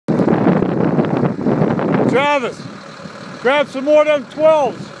Travis, grab some more of them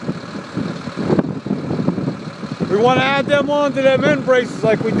 12s. We want to add them on to them end braces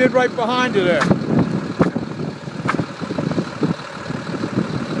like we did right behind you there.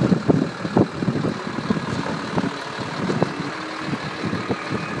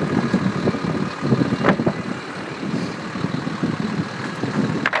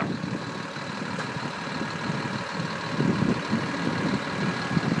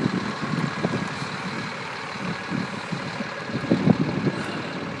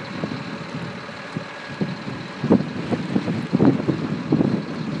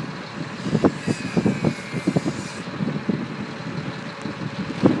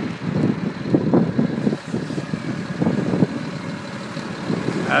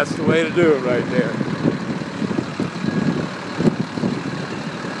 That's the way to do it right there.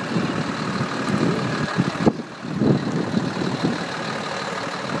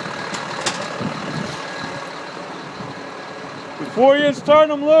 Before you turn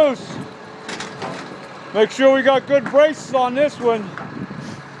them loose, make sure we got good braces on this one,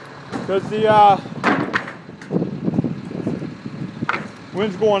 because the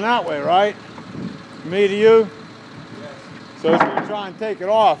wind's going that way, right? Me to you? So it's going to try and take it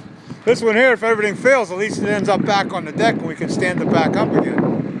off. This one here, if everything fails, at least it ends up back on the deck and we can stand it back up again.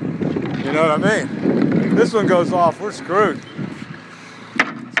 You know what I mean? This one goes off, we're screwed.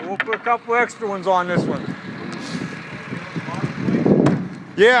 So we'll put a couple extra ones on this one.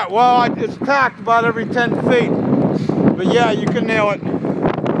 Yeah, well, it's packed about every 10 feet. But yeah, you can nail it.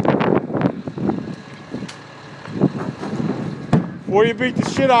 Before you beat the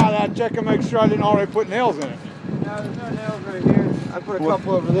shit out of that, check and make sure I didn't already put nails in it. No, there's no nails right here. I put a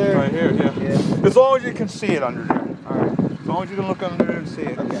couple over there. Right here, yeah. As long as you can see it under there. Alright. As long as you can look under there and see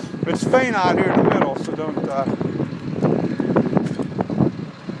it. Okay. It's faint out here in the middle, so don't...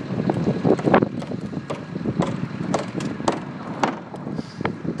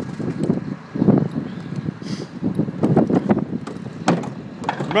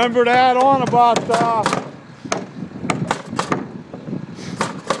 Remember to add on about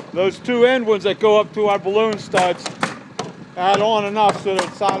those two end ones that go up to our balloon studs. Add on enough so that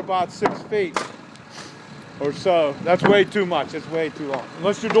it's out about 6 feet or so. That's way too much. It's way too long.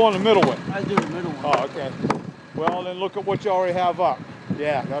 Unless you're doing the middle one. I do the middle one. Oh, okay. Well, then look at what you already have up.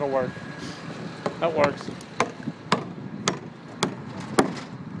 Yeah, that'll work. That works.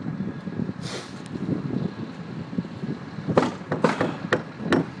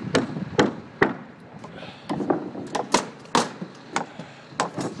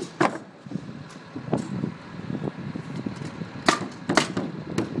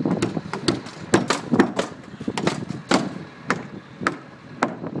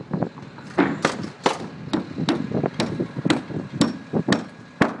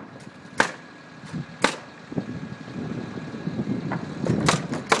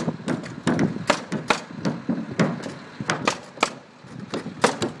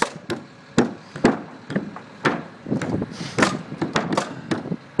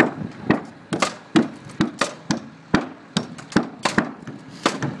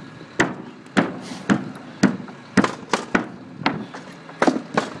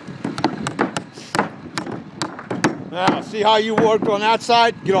 Now, see how you worked on that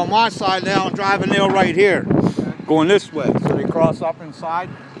side? Get on my side now and drive a nail right here. Okay. Going this way. So they cross up inside.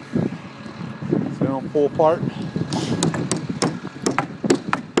 So they don't pull apart.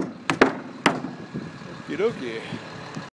 Okie dokie.